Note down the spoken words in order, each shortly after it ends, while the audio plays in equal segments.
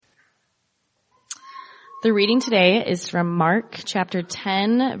The reading today is from Mark chapter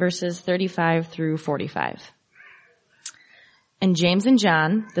 10, verses 35 through 45. And James and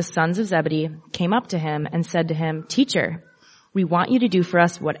John, the sons of Zebedee, came up to him and said to him, "Teacher, we want you to do for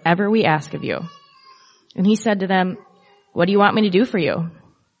us whatever we ask of you." And he said to them, "What do you want me to do for you?"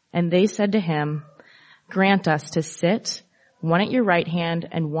 And they said to him, "Grant us to sit, one at your right hand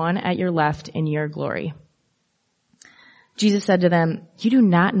and one at your left in your glory." Jesus said to them, "You do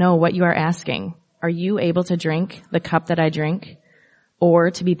not know what you are asking. Are you able to drink the cup that I drink, or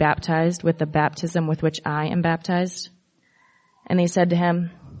to be baptized with the baptism with which I am baptized?" And they said to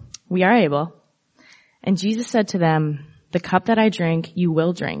him, "We are able." And Jesus said to them, "The cup that I drink you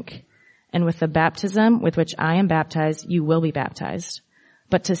will drink, and with the baptism with which I am baptized you will be baptized.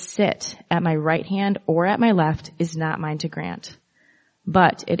 But to sit at my right hand or at my left is not mine to grant,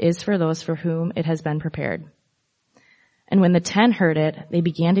 but it is for those for whom it has been prepared." And when the 10 heard it, they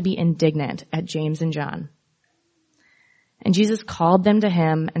began to be indignant at James and John. And Jesus called them to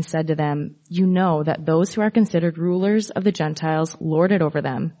him and said to them, "You know that those who are considered rulers of the Gentiles lord it over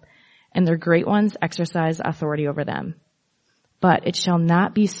them, and their great ones exercise authority over them. But it shall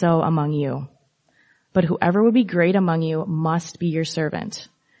not be so among you. But whoever would be great among you must be your servant,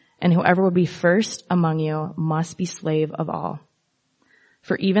 and whoever would be first among you must be slave of all.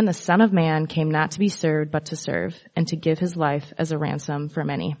 For even the Son of Man came not to be served, but to serve, and to give his life as a ransom for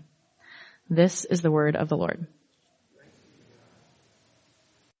many." This is the word of the Lord.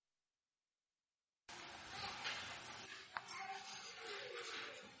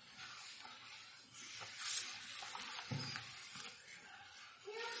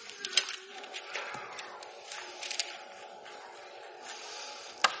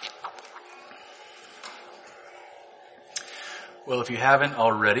 Well, if you haven't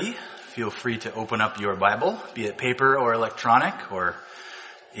already, feel free to open up your Bible, be it paper or electronic or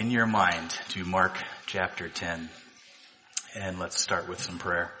in your mind, to Mark chapter 10. And let's start with some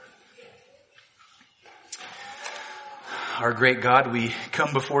prayer. Our great God, we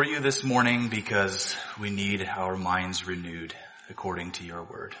come before you this morning because we need our minds renewed according to your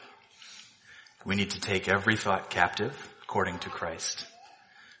word. We need to take every thought captive according to Christ.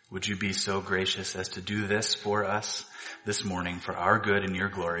 Would you be so gracious as to do this for us this morning for our good and your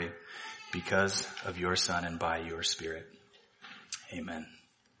glory, because of your Son and by your Spirit. Amen.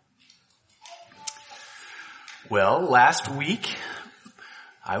 Well, last week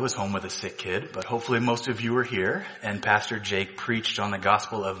I was home with a sick kid, but hopefully most of you were here, and Pastor Jake preached on the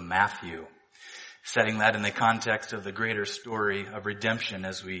Gospel of Matthew, setting that in the context of the greater story of redemption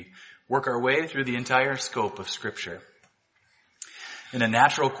as we work our way through the entire scope of Scripture. And a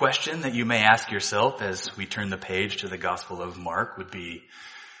natural question that you may ask yourself as we turn the page to the Gospel of Mark would be,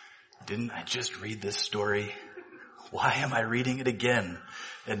 didn't I just read this story? Why am I reading it again?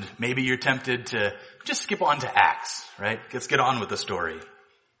 And maybe you're tempted to just skip on to Acts, right? Let's get on with the story.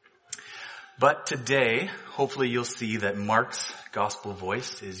 But today, hopefully you'll see that Mark's gospel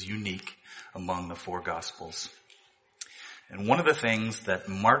voice is unique among the four Gospels. And one of the things that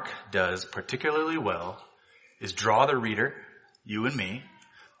Mark does particularly well is draw the reader, you and me,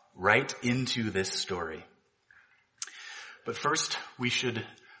 right into this story. But first, we should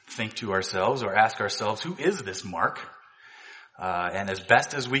think to ourselves or ask ourselves, who is this Mark? And as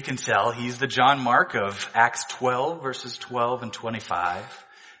best as we can tell, he's the John Mark of Acts 12, verses 12 and 25,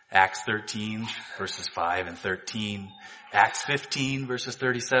 Acts 13, verses 5 and 13, Acts 15, verses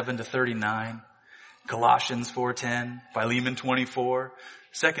 37 to 39, Colossians 4:10, Philemon 24,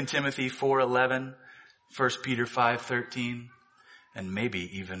 2 Timothy 4:11, 1 Peter 5:13, and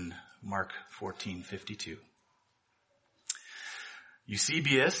maybe even Mark 14:52.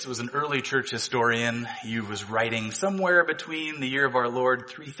 Eusebius was an early church historian. He was writing somewhere between the year of our Lord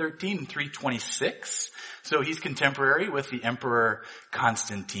 313 and 326. So he's contemporary with the Emperor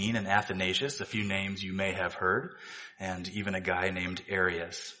Constantine and Athanasius, a few names you may have heard, and even a guy named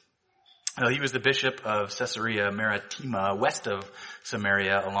Arius. He was the bishop of Caesarea Maritima, west of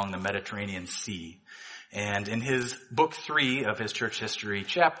Samaria along the Mediterranean Sea. And in his book 3 of his church history,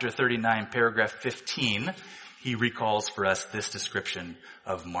 chapter 39, paragraph 15, he recalls for us this description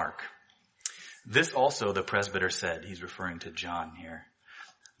of Mark. This also the presbyter said, he's referring to John here.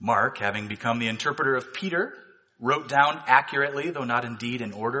 Mark, having become the interpreter of Peter, wrote down accurately, though not indeed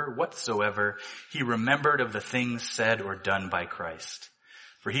in order, whatsoever he remembered of the things said or done by Christ.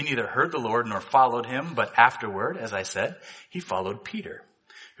 For he neither heard the Lord nor followed him, but afterward, as I said, he followed Peter,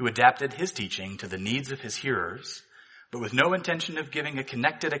 who adapted his teaching to the needs of his hearers, but with no intention of giving a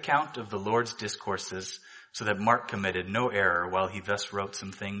connected account of the Lord's discourses, so that Mark committed no error while he thus wrote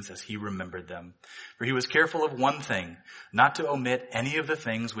some things as he remembered them. For he was careful of one thing, not to omit any of the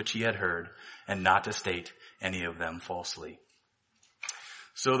things which he had heard, and not to state any of them falsely.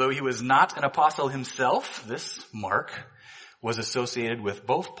 So though he was not an apostle himself, this Mark was associated with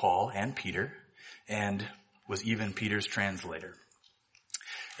both Paul and Peter, and was even Peter's translator.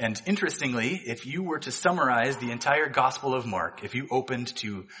 And interestingly, if you were to summarize the entire Gospel of Mark, if you opened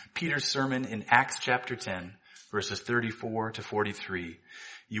to Peter's sermon in Acts chapter 10, verses 34 to 43,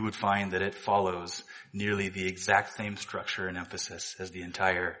 you would find that it follows nearly the exact same structure and emphasis as the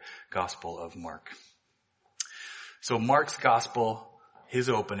entire Gospel of Mark. So Mark's Gospel, his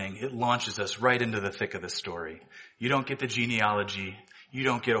opening, it launches us right into the thick of the story. You don't get the genealogy, you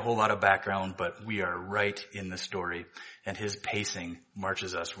don't get a whole lot of background, but we are right in the story, and his pacing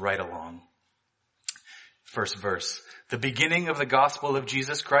marches us right along. First verse, the beginning of the gospel of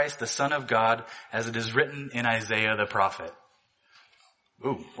Jesus Christ, the Son of God, as it is written in Isaiah the prophet.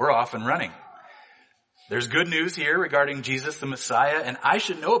 Ooh, we're off and running. There's good news here regarding Jesus the Messiah, and I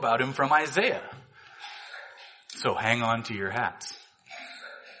should know about him from Isaiah. So hang on to your hats.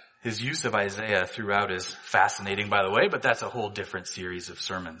 His use of Isaiah throughout is fascinating, by the way, but that's a whole different series of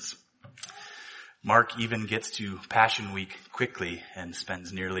sermons. Mark even gets to Passion Week quickly and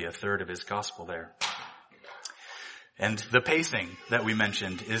spends nearly a third of his gospel there. And the pacing that we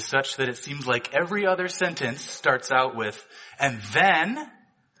mentioned is such that it seems like every other sentence starts out with, and then.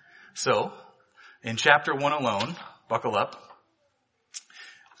 So, in chapter 1 alone, buckle up,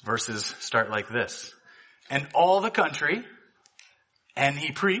 verses start like this. And all the country, and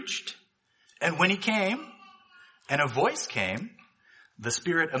he preached, and when he came, and a voice came, the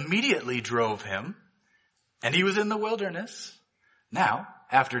Spirit immediately drove him, and he was in the wilderness. Now,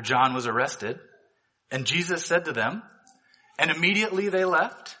 after John was arrested, and Jesus said to them, and immediately they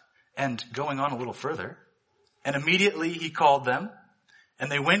left, and going on a little further, and immediately he called them,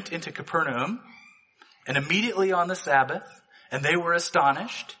 and they went into Capernaum, and immediately on the Sabbath, and they were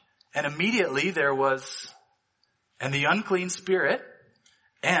astonished, and immediately there was, and the unclean spirit,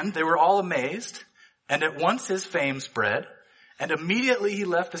 and they were all amazed, and at once his fame spread, and immediately he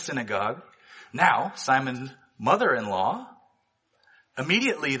left the synagogue. Now, Simon's mother-in-law,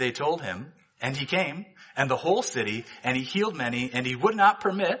 immediately they told him, and he came, and the whole city, and he healed many, and he would not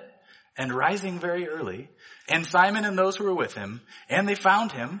permit, and rising very early, and Simon and those who were with him, and they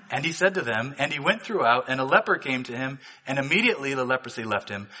found him, and he said to them, and he went throughout, and a leper came to him, and immediately the leprosy left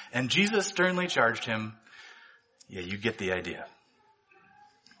him, and Jesus sternly charged him. Yeah, you get the idea.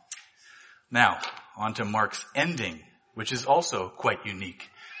 Now, on to Mark's ending, which is also quite unique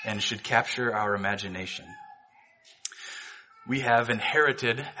and should capture our imagination. We have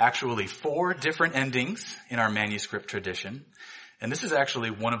inherited actually 4 different endings in our manuscript tradition, and this is actually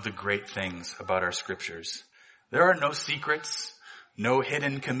one of the great things about our scriptures. There are no secrets, no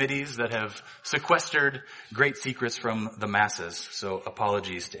hidden committees that have sequestered great secrets from the masses, so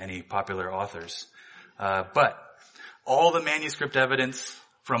apologies to any popular authors. But all the manuscript evidence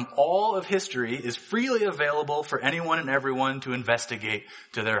from all of history is freely available for anyone and everyone to investigate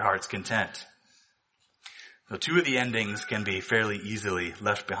to their heart's content. So 2 of the endings can be fairly easily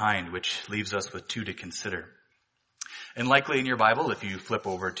left behind, which leaves us with 2 to consider. And likely in your Bible, if you flip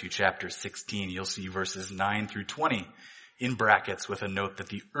over to chapter 16, you'll see verses 9 through 20 in brackets with a note that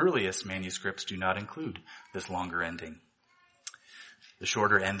the earliest manuscripts do not include this longer ending. The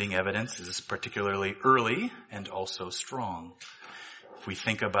shorter ending evidence is particularly early and also strong. If we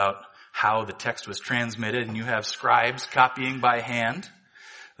think about how the text was transmitted, and you have scribes copying by hand,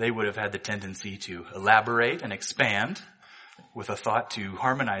 they would have had the tendency to elaborate and expand with a thought to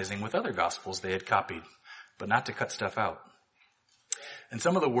harmonizing with other gospels they had copied, but not to cut stuff out. And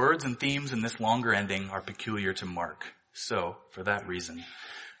some of the words and themes in this longer ending are peculiar to Mark. So, for that reason,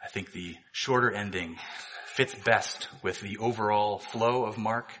 I think the shorter ending fits best with the overall flow of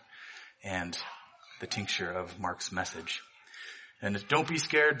Mark and the tincture of Mark's message. And don't be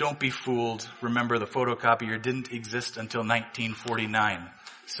scared, don't be fooled. Remember, the photocopier didn't exist until 1949.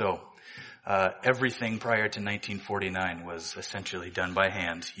 So, everything prior to 1949 was essentially done by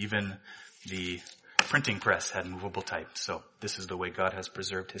hand. Even the printing press had movable type. So, this is the way God has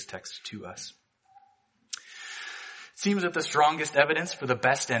preserved his text to us. It seems that the strongest evidence for the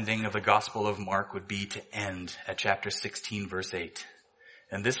best ending of the Gospel of Mark would be to end at chapter 16, verse 8.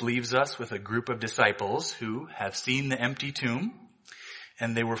 And this leaves us with a group of disciples who have seen the empty tomb,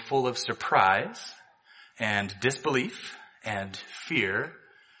 and they were full of surprise and disbelief and fear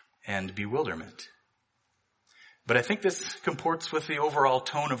and bewilderment. But I think this comports with the overall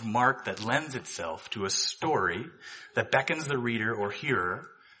tone of Mark that lends itself to a story that beckons the reader or hearer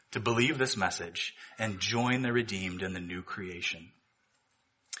to believe this message and join the redeemed in the new creation.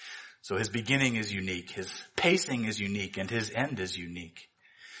 So his beginning is unique, his pacing is unique, and his end is unique.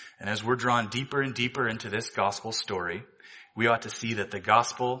 And as we're drawn deeper and deeper into this gospel story, we ought to see that the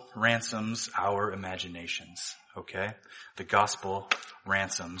gospel ransoms our imaginations, okay? The gospel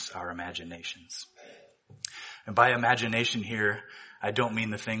ransoms our imaginations. And by imagination here, I don't mean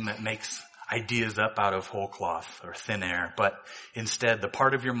the thing that makes ideas up out of whole cloth or thin air, but instead the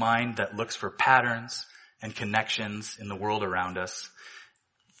part of your mind that looks for patterns and connections in the world around us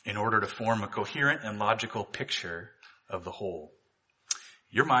in order to form a coherent and logical picture of the whole.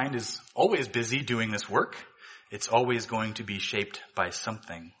 Your mind is always busy doing this work. It's always going to be shaped by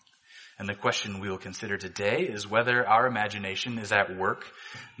something. And the question we will consider today is whether our imagination is at work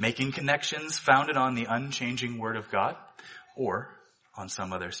making connections founded on the unchanging Word of God or on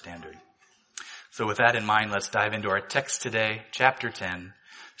some other standard. So with that in mind, let's dive into our text today, chapter 10,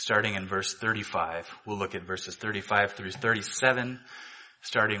 starting in verse 35. We'll look at verses 35 through 37,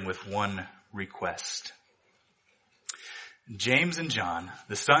 starting with one request. James and John,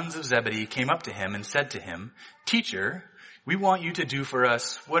 the sons of Zebedee, came up to him and said to him, "Teacher, we want you to do for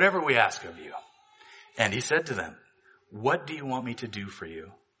us whatever we ask of you." And he said to them, "What do you want me to do for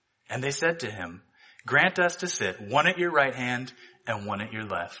you?" And they said to him, "Grant us to sit one at your right hand and one at your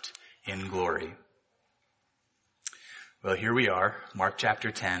left in glory." Well, here we are, Mark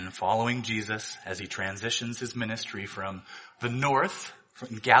chapter 10, following Jesus as he transitions his ministry from the north,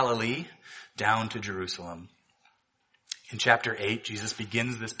 from Galilee, down to Jerusalem. In chapter 8, Jesus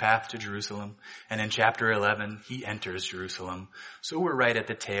begins this path to Jerusalem, and in chapter 11, he enters Jerusalem. So we're right at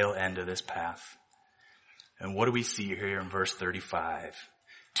the tail end of this path. And what do we see here in verse 35?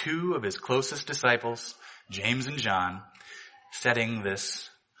 Two of his closest disciples, James and John, setting this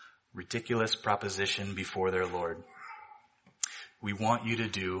ridiculous proposition before their Lord. We want you to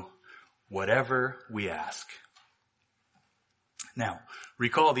do whatever we ask. Now,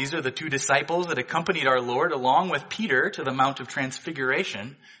 recall these are the two disciples that accompanied our Lord along with Peter to the Mount of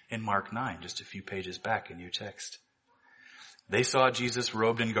Transfiguration in Mark 9, just a few pages back in your text. They saw Jesus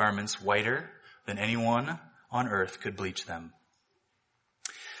robed in garments whiter than anyone on earth could bleach them.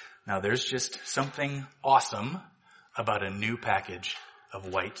 Now, there's just something awesome about a new package of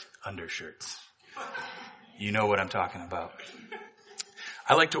white undershirts. You know what I'm talking about.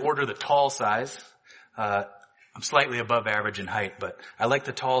 I like to order the tall size. I'm slightly above average in height, but I like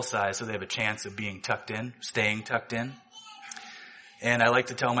the tall size so they have a chance of being tucked in, staying tucked in. And I like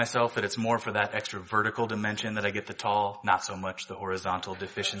to tell myself that it's more for that extra vertical dimension that I get the tall, not so much the horizontal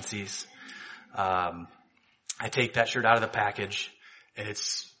deficiencies. I take that shirt out of the package and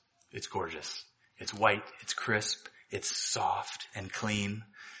it's gorgeous. It's white, it's crisp, it's soft and clean.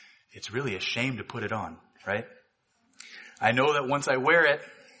 It's really a shame to put it on, right? I know that once I wear it,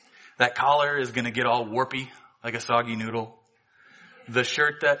 that collar is going to get all warpy like a soggy noodle. The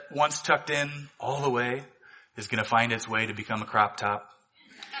shirt that once tucked in all the way is going to find its way to become a crop top.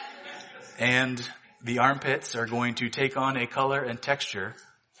 And the armpits are going to take on a color and texture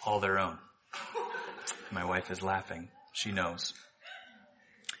all their own. My wife is laughing. She knows.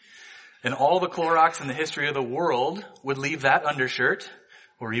 And all the Clorox in the history of the world would leave that undershirt,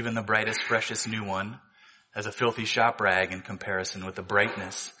 or even the brightest, freshest new one, as a filthy shop rag in comparison with the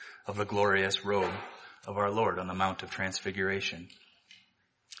brightness of the glorious robe of our Lord on the Mount of Transfiguration.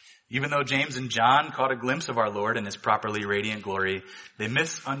 Even though James and John caught a glimpse of our Lord in his properly radiant glory, they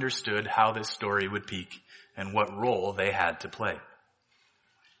misunderstood how this story would peak and what role they had to play.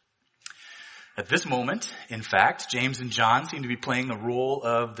 At this moment, in fact, James and John seem to be playing the role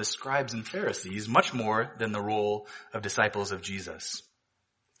of the scribes and Pharisees much more than the role of disciples of Jesus.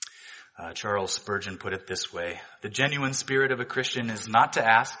 Charles Spurgeon put it this way: the genuine spirit of a Christian is not to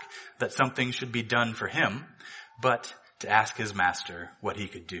ask that something should be done for him, but to ask his master what he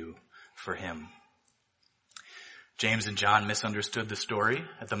could do for him. James and John misunderstood the story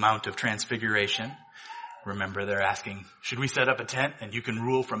at the Mount of Transfiguration. Remember, they're asking, should we set up a tent and you can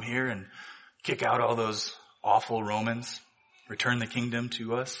rule from here and kick out all those awful Romans, return the kingdom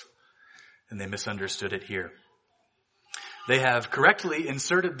to us? And they misunderstood it here. They have correctly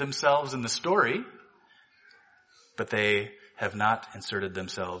inserted themselves in the story, but they have not inserted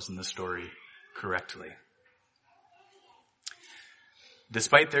themselves in the story correctly.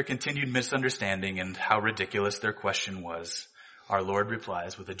 Despite their continued misunderstanding and how ridiculous their question was, our Lord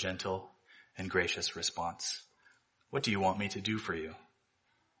replies with a gentle and gracious response. What do you want me to do for you?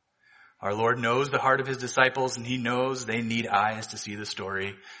 Our Lord knows the heart of his disciples, and he knows they need eyes to see the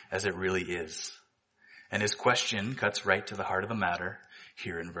story as it really is. And his question cuts right to the heart of the matter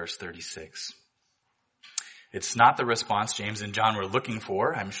here in verse 36. It's not the response James and John were looking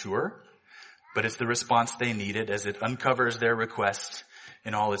for, I'm sure, but it's the response they needed as it uncovers their request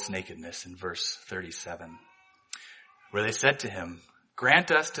in all its nakedness in verse 37, where they said to him,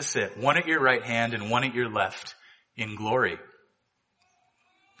 "Grant us to sit one at your right hand and one at your left in glory."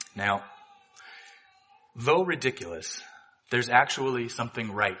 Now, though ridiculous, there's actually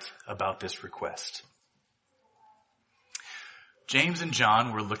something right about this request. James and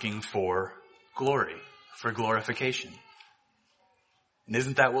John were looking for glory, for glorification. And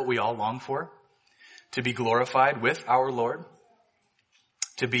isn't that what we all long for? To be glorified with our Lord?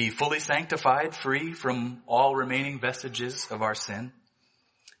 To be fully sanctified, free from all remaining vestiges of our sin?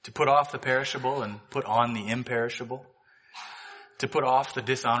 To put off the perishable and put on the imperishable? To put off the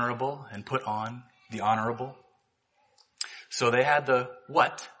dishonorable and put on the honorable? So they had the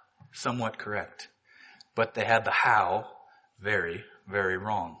what somewhat correct, but they had the how very, very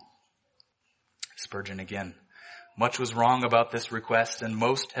wrong. Spurgeon again. Much was wrong about this request, and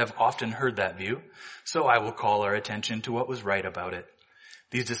most have often heard that view, so I will call our attention to what was right about it.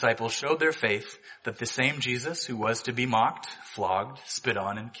 These disciples showed their faith that the same Jesus who was to be mocked, flogged, spit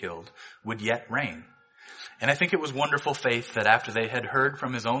on, and killed would yet reign. And I think it was wonderful faith that after they had heard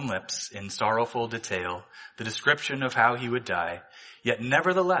from his own lips in sorrowful detail the description of how he would die, yet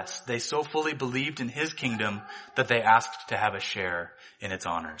nevertheless they so fully believed in his kingdom that they asked to have a share in its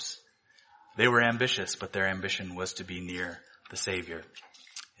honors. They were ambitious, but their ambition was to be near the Savior.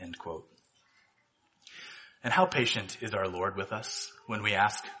 End quote. And how patient is our Lord with us when we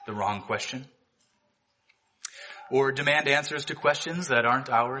ask the wrong question? Or demand answers to questions that aren't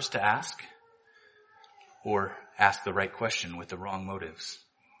ours to ask? Or ask the right question with the wrong motives?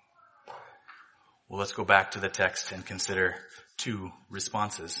 Well, let's go back to the text and consider two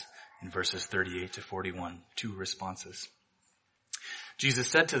responses in verses 38 to 41. Two responses. Jesus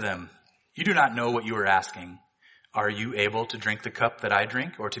said to them, "You do not know what you are asking. Are you able to drink the cup that I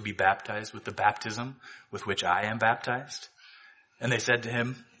drink, or to be baptized with the baptism with which I am baptized?" And they said to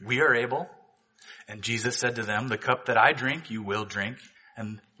him, "We are able." And Jesus said to them, "The cup that I drink you will drink,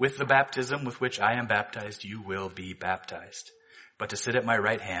 and with the baptism with which I am baptized you will be baptized. But to sit at my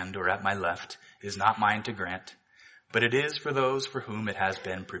right hand or at my left is not mine to grant, but it is for those for whom it has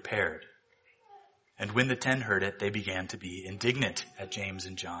been prepared." And when the 10 heard it, they began to be indignant at James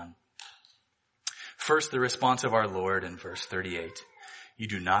and John. First, the response of our Lord in verse 38. "You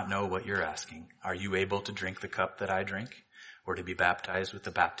do not know what you're asking. Are you able to drink the cup that I drink, or to be baptized with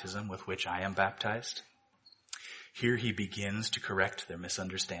the baptism with which I am baptized?" Here he begins to correct their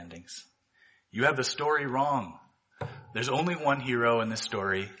misunderstandings. You have the story wrong. There's only one hero in this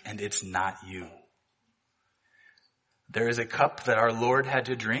story, and it's not you. There is a cup that our Lord had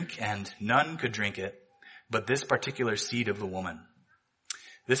to drink, and none could drink it, but this particular seed of the woman.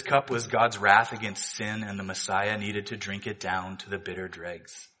 This cup was God's wrath against sin, and the Messiah needed to drink it down to the bitter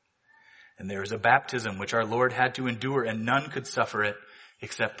dregs. And there is a baptism which our Lord had to endure, and none could suffer it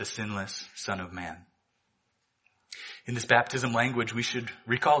except the sinless Son of Man. In this baptism language, we should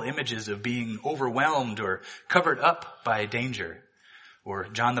recall images of being overwhelmed or covered up by danger, or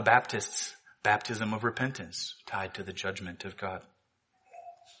John the Baptist's baptism of repentance tied to the judgment of God.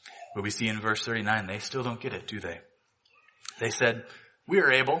 But we see in verse 39, they still don't get it, do they? They said, "We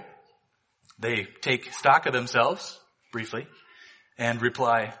are able." They take stock of themselves, briefly, and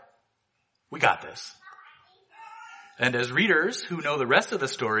reply, "We got this." And as readers who know the rest of the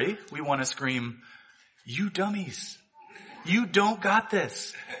story, we want to scream, "You dummies. You don't got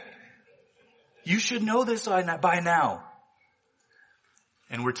this. You should know this by now."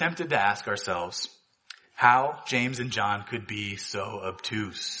 And we're tempted to ask ourselves how James and John could be so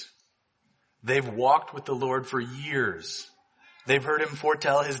obtuse. They've walked with the Lord for years. They've heard him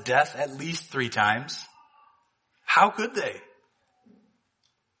foretell his death at least 3 times. How could they?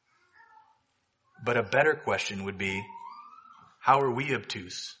 But a better question would be, how are we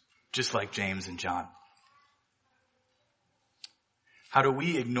obtuse, just like James and John? How do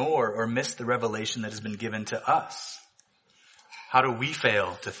we ignore or miss the revelation that has been given to us? How do we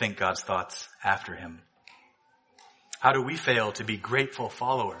fail to think God's thoughts after him? How do we fail to be grateful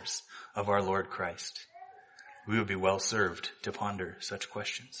followers of our Lord Christ? We would be well served to ponder such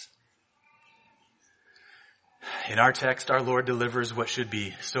questions. In our text, our Lord delivers what should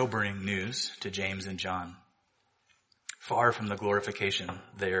be sobering news to James and John, far from the glorification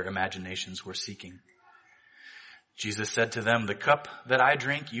their imaginations were seeking. Jesus said to them, "The cup that I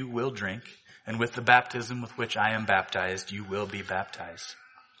drink, you will drink, and with the baptism with which I am baptized, you will be baptized.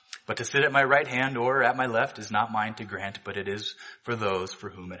 But to sit at my right hand or at my left is not mine to grant, but it is for those for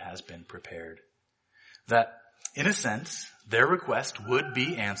whom it has been prepared." That, in a sense, their request would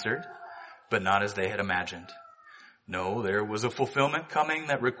be answered, but not as they had imagined. No, there was a fulfillment coming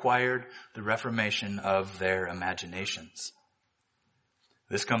that required the reformation of their imaginations.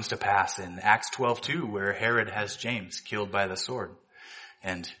 This comes to pass in Acts 12:2, where Herod has James killed by the sword,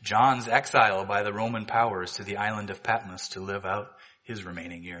 and John's exile by the Roman powers to the island of Patmos to live out his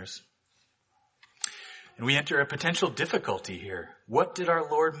remaining years. And we enter a potential difficulty here. What did our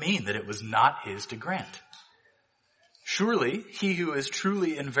Lord mean that it was not his to grant? Surely, he who is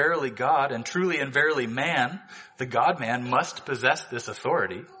truly and verily God and truly and verily man, the God-man, must possess this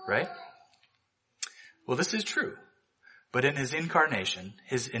authority, right? Well, this is true. But in his incarnation,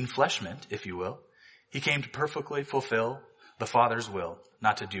 his enfleshment, if you will, he came to perfectly fulfill the Father's will,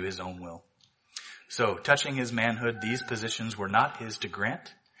 not to do his own will. So, touching his manhood, these positions were not his to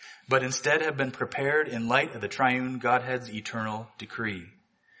grant, but instead have been prepared in light of the triune Godhead's eternal decree.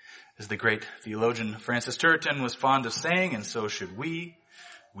 As the great theologian Francis Turretin was fond of saying, and so should we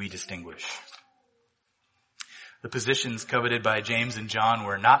distinguish. The positions coveted by James and John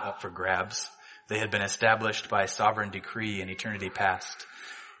were not up for grabs. They had been established by sovereign decree in eternity past.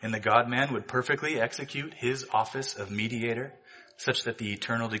 And the God-man would perfectly execute his office of mediator, such that the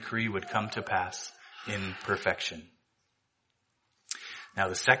eternal decree would come to pass in perfection. Now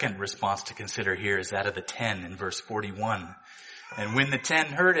the second response to consider here is that of the 10 in verse 41. And when the 10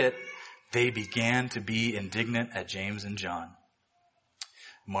 heard it, they began to be indignant at James and John.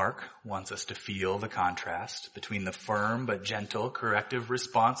 Mark wants us to feel the contrast between the firm but gentle corrective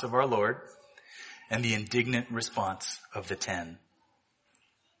response of our Lord and the indignant response of the 10.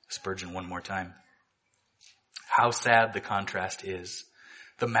 Spurgeon one more time. How sad the contrast is.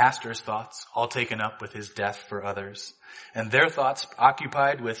 The master's thoughts all taken up with his death for others, and their thoughts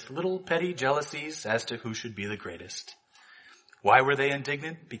occupied with little petty jealousies as to who should be the greatest. Why were they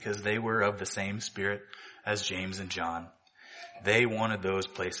indignant? Because they were of the same spirit as James and John. They wanted those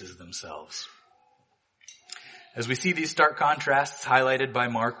places themselves. As we see these stark contrasts highlighted by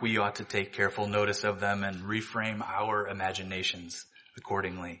Mark, we ought to take careful notice of them and reframe our imaginations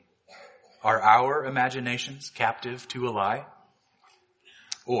accordingly. Are our imaginations captive to a lie?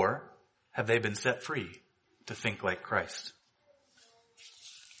 Or have they been set free to think like Christ?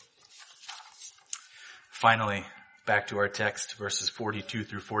 Finally, back to our text, verses 42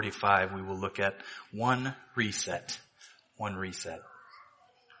 through 45, we will look at one reset. One reset.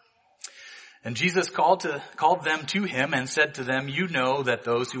 And Jesus called them to him and said to them, "You know that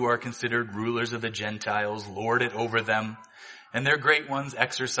those who are considered rulers of the Gentiles lord it over them, and their great ones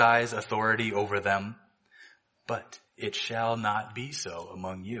exercise authority over them. But it shall not be so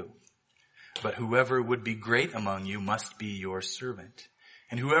among you. But whoever would be great among you must be your servant,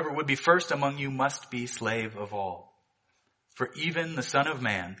 and whoever would be first among you must be slave of all. For even the Son of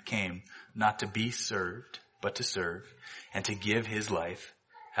Man came not to be served, but to serve, and to give his life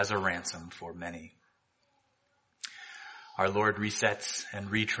as a ransom for many." Our Lord resets and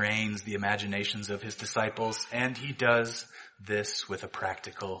retrains the imaginations of his disciples, and he does this with a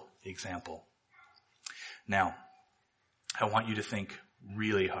practical example. Now, I want you to think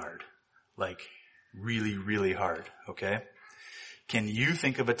really hard, like really, really hard, okay? Can you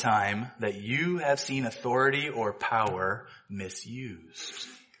think of a time that you have seen authority or power misused?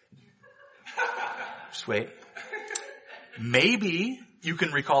 Just wait. Maybe you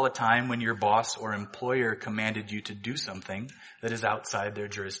can recall a time when your boss or employer commanded you to do something that is outside their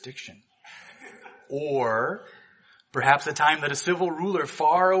jurisdiction. Or perhaps a time that a civil ruler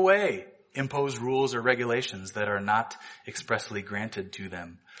far away imposed rules or regulations that are not expressly granted to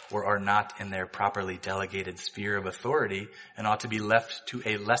them or are not in their properly delegated sphere of authority and ought to be left to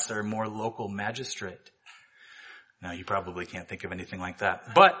a lesser, more local magistrate. Now, you probably can't think of anything like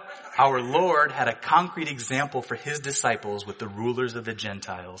that. But our Lord had a concrete example for his disciples with the rulers of the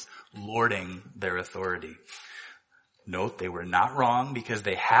Gentiles lording their authority. Note, they were not wrong because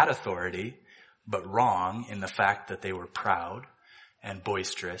they had authority, but wrong in the fact that they were proud and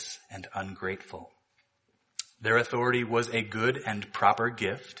boisterous and ungrateful. Their authority was a good and proper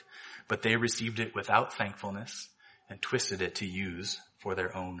gift, but they received it without thankfulness and twisted it to use for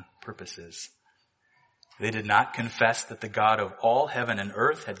their own purposes. They did not confess that the God of all heaven and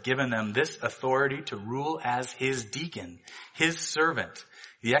earth had given them this authority to rule as his deacon, his servant,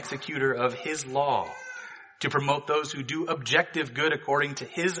 the executor of his law, to promote those who do objective good according to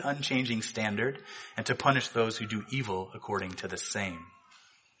his unchanging standard, and to punish those who do evil according to the same.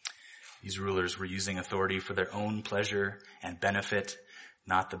 These rulers were using authority for their own pleasure and benefit,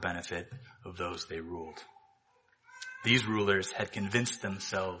 not the benefit of those they ruled. These rulers had convinced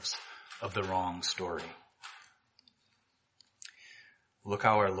themselves of the wrong story. Look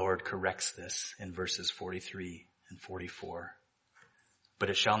how our Lord corrects this in verses 43 and 44. "But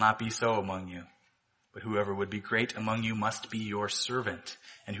it shall not be so among you. But whoever would be great among you must be your servant,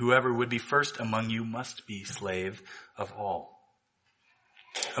 and whoever would be first among you must be slave of all.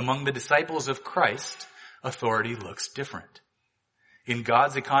 Among the disciples of Christ, authority looks different. In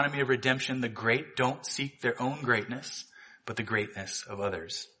God's economy of redemption, the great don't seek their own greatness, but the greatness of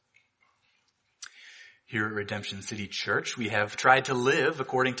others. Here at Redemption City Church, we have tried to live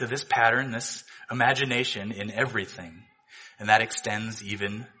according to this pattern, this imagination in everything. And that extends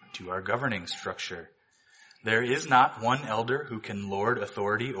even to our governing structure. There is not one elder who can lord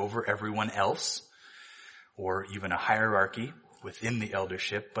authority over everyone else, or even a hierarchy within the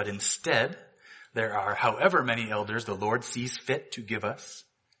eldership, but instead, there are however many elders the Lord sees fit to give us,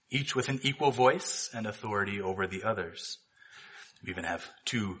 each with an equal voice and authority over the others. We even have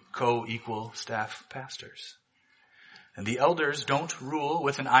 2 co-equal staff pastors. And the elders don't rule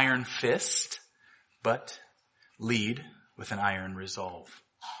with an iron fist, but lead with an iron resolve.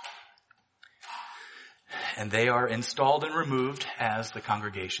 And they are installed and removed as the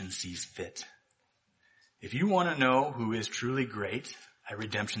congregation sees fit. If you want to know who is truly great at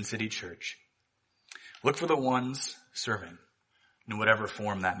Redemption City Church, look for the ones serving, in whatever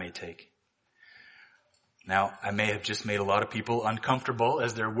form that may take. Now, I may have just made a lot of people uncomfortable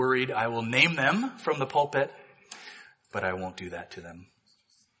as they're worried I will name them from the pulpit, but I won't do that to them.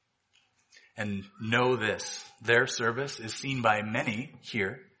 And know this, their service is seen by many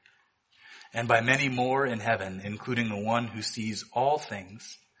here, and by many more in heaven, including the one who sees all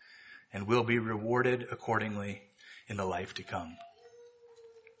things and will be rewarded accordingly in the life to come.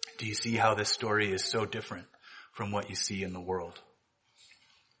 Do you see how this story is so different from what you see in the world?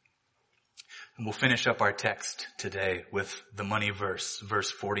 And we'll finish up our text today with the money verse,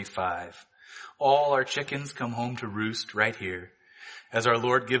 verse 45. All our chickens come home to roost right here, as our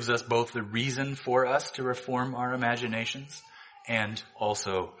Lord gives us both the reason for us to reform our imaginations and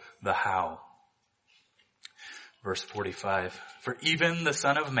also the how. Verse 45, for even the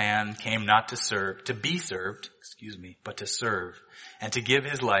Son of Man came not to be served, but to serve, and to give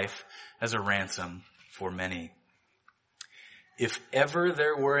his life as a ransom for many. If ever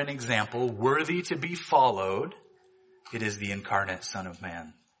there were an example worthy to be followed, it is the incarnate Son of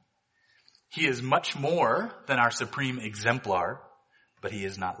Man. He is much more than our supreme exemplar, but he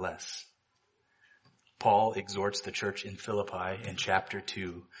is not less. Paul exhorts the church in Philippi in chapter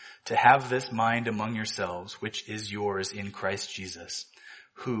 2 to have this mind among yourselves, which is yours in Christ Jesus,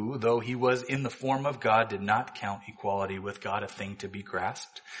 who, though he was in the form of God, did not count equality with God a thing to be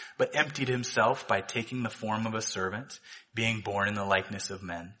grasped, but emptied himself by taking the form of a servant, being born in the likeness of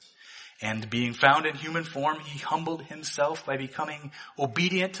men. And being found in human form, he humbled himself by becoming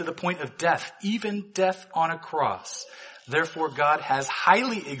obedient to the point of death, even death on a cross. Therefore God has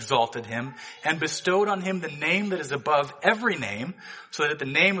highly exalted him and bestowed on him the name that is above every name, so that at the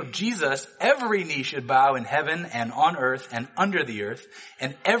name of Jesus every knee should bow in heaven and on earth and under the earth,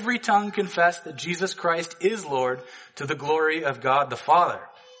 and every tongue confess that Jesus Christ is Lord, to the glory of God the Father.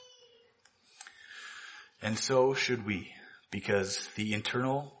 And so should we, because the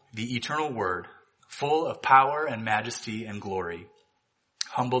eternal Word, full of power and majesty and glory,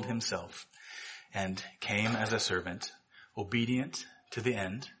 humbled himself and came as a servant, obedient to the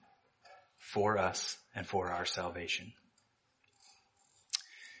end for us and for our salvation.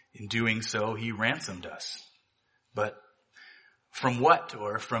 In doing so, he ransomed us. But from what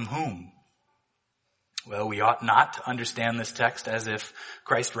or from whom? Well, we ought not to understand this text as if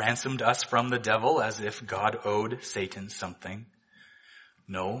Christ ransomed us from the devil, as if God owed Satan something.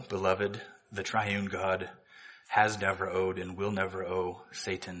 No, beloved, the triune God has never owed and will never owe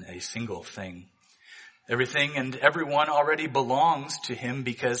Satan a single thing. Everything and everyone already belongs to him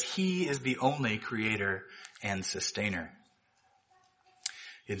because he is the only creator and sustainer.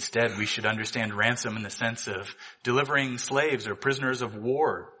 Instead, we should understand ransom in the sense of delivering slaves or prisoners of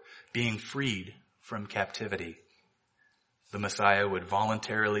war, being freed from captivity. The Messiah would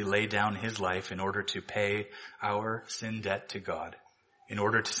voluntarily lay down his life in order to pay our sin debt to God, in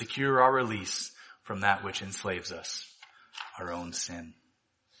order to secure our release from that which enslaves us, our own sin.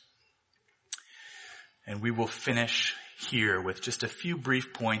 And we will finish here with just a few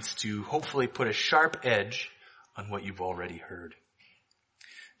brief points to hopefully put a sharp edge on what you've already heard.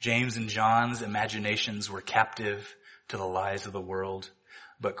 James and John's imaginations were captive to the lies of the world,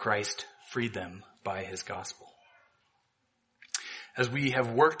 but Christ freed them by his gospel. As we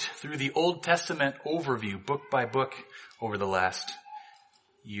have worked through the Old Testament overview, book by book, over the last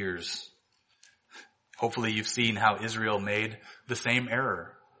years, hopefully you've seen how Israel made the same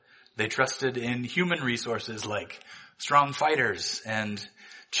error. They trusted in human resources like strong fighters and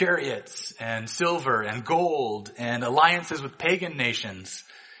chariots and silver and gold and alliances with pagan nations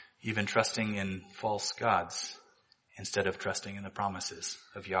even trusting in false gods instead of trusting in the promises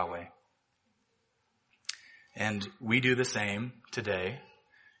of Yahweh. And we do the same today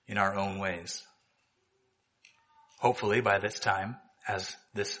in our own ways. Hopefully by this time, as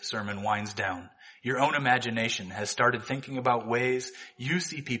this sermon winds down, your own imagination has started thinking about ways you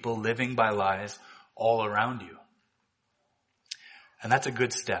see people living by lies all around you. And that's a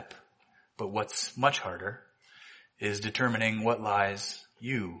good step. But what's much harder is determining what lies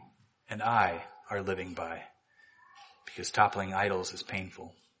you and I are living by. Because toppling idols is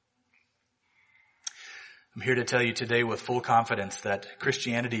painful. I'm here to tell you today with full confidence that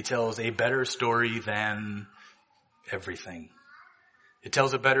Christianity tells a better story than everything. It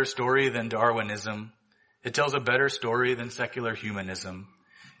tells a better story than Darwinism. It tells a better story than secular humanism.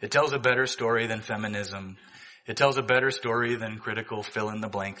 It tells a better story than feminism. It tells a better story than critical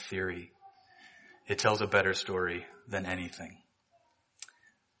fill-in-the-blank theory. It tells a better story than anything.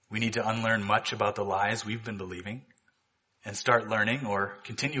 We need to unlearn much about the lies we've been believing and start learning or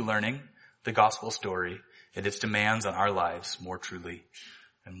continue learning the gospel story and its demands on our lives more truly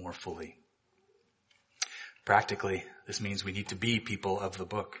and more fully. Practically, this means we need to be people of the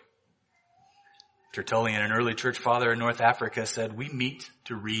book. Tertullian, an early church father in North Africa, said, "We meet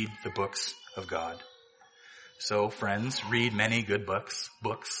to read the books of God." So, friends, read many good books,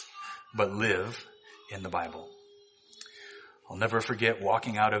 but live in the Bible. I'll never forget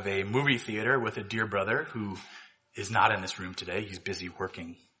walking out of a movie theater with a dear brother who is not in this room today. He's busy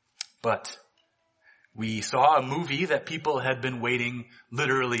working. But we saw a movie that people had been waiting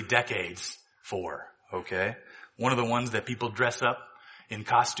literally decades for, okay? One of the ones that people dress up in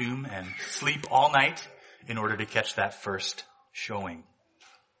costume and sleep all night in order to catch that first showing.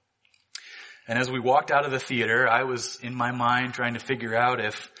 And as we walked out of the theater, I was in my mind trying to figure out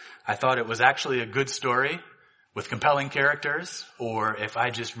if I thought it was actually a good story with compelling characters, or if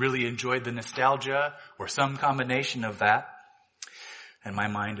I just really enjoyed the nostalgia, or some combination of that. And my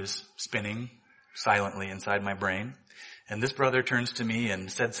mind is spinning silently inside my brain. And this brother turns to me and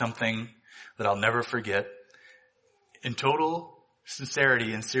said something that I'll never forget. In total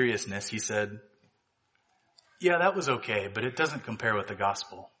sincerity and seriousness, he said, "Yeah, that was okay, but it doesn't compare with the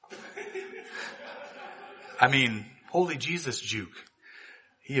gospel." I mean, holy Jesus juke.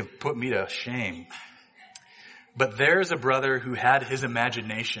 He have put me to shame. But there's a brother who had his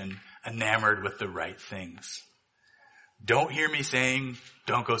imagination enamored with the right things. Don't hear me saying,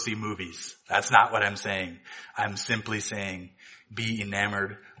 don't go see movies. That's not what I'm saying. I'm simply saying, be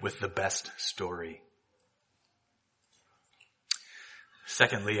enamored with the best story.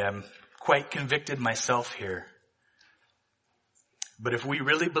 Secondly, I'm quite convicted myself here. But if we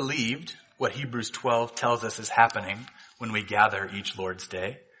really believed what Hebrews 12 tells us is happening when we gather each Lord's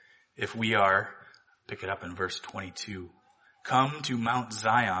Day, if we are, pick it up in verse 22, come to Mount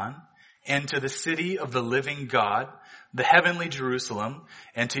Zion and to the city of the living God, the heavenly Jerusalem,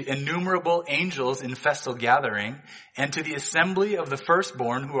 and to innumerable angels in festal gathering, and to the assembly of the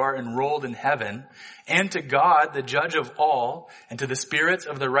firstborn who are enrolled in heaven, and to God, the judge of all, and to the spirits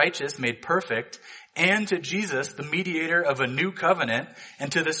of the righteous made perfect, and to Jesus, the mediator of a new covenant,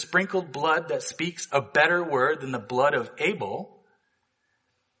 and to the sprinkled blood that speaks a better word than the blood of Abel,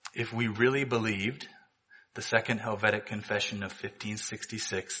 if we really believed the Second Helvetic Confession of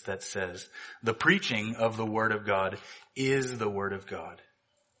 1566 that says, the preaching of the Word of God is the Word of God,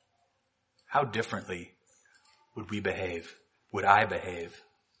 how differently would I behave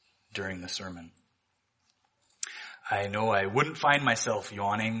during the sermon? I know I wouldn't find myself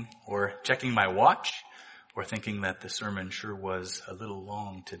yawning or checking my watch or thinking that the sermon sure was a little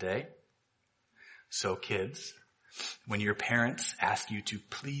long today. So kids, when your parents ask you to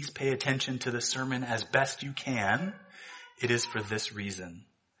please pay attention to the sermon as best you can, it is for this reason.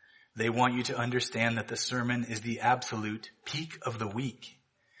 They want you to understand that the sermon is the absolute peak of the week.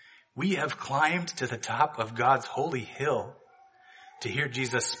 We have climbed to the top of God's holy hill to hear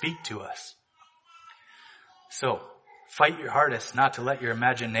Jesus speak to us. So, fight your hardest not to let your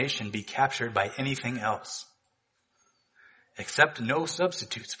imagination be captured by anything else. Accept no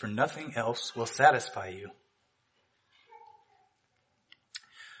substitutes, for nothing else will satisfy you.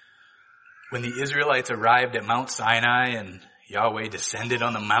 When the Israelites arrived at Mount Sinai and Yahweh descended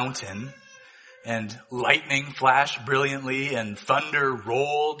on the mountain and lightning flashed brilliantly and thunder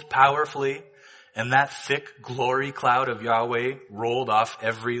rolled powerfully and that thick glory cloud of Yahweh rolled off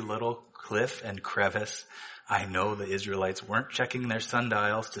every little cliff and crevice, I know the Israelites weren't checking their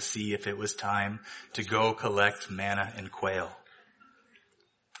sundials to see if it was time to go collect manna and quail.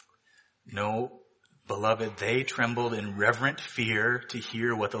 No, beloved, they trembled in reverent fear to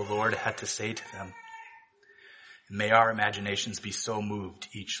hear what the Lord had to say to them. May our imaginations be so moved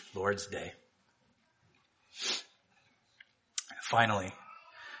each Lord's Day. Finally,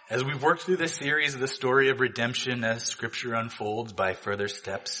 as we've worked through this series of the story of redemption as Scripture unfolds by further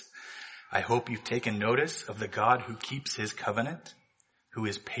steps, I hope you've taken notice of the God who keeps his covenant, who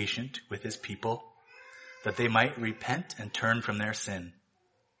is patient with his people, that they might repent and turn from their sin.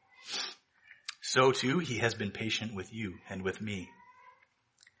 So too, he has been patient with you and with me.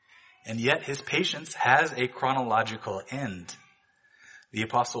 And yet his patience has a chronological end. The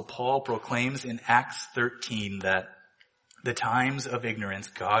Apostle Paul proclaims in Acts 13 that the times of ignorance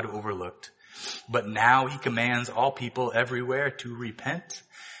God overlooked, but now he commands all people everywhere to repent,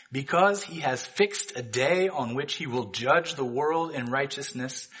 because he has fixed a day on which he will judge the world in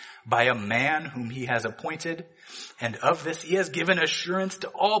righteousness by a man whom he has appointed, and of this he has given assurance to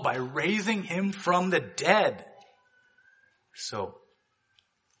all by raising him from the dead. So,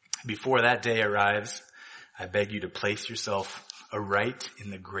 before that day arrives, I beg you to place yourself aright in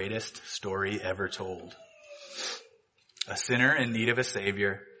the greatest story ever told. A sinner in need of a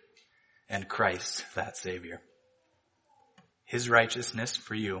Savior, and Christ, that Savior. His righteousness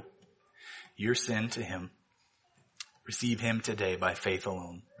for you, your sin to him. Receive him today by faith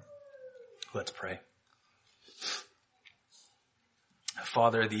alone. Let's pray.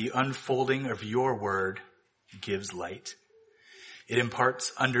 Father, the unfolding of your word gives light. It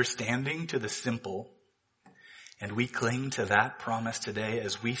imparts understanding to the simple, and we cling to that promise today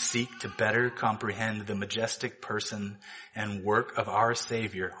as we seek to better comprehend the majestic person and work of our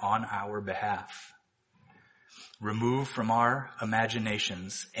Savior on our behalf. Remove from our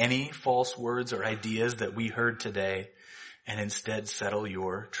imaginations any false words or ideas that we heard today, and instead settle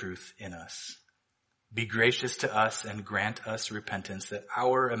your truth in us. Be gracious to us and grant us repentance, that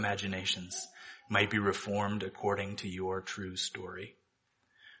our imaginations might be reformed according to your true story.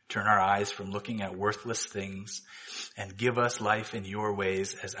 Turn our eyes from looking at worthless things and give us life in your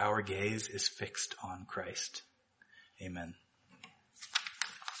ways as our gaze is fixed on Christ. Amen.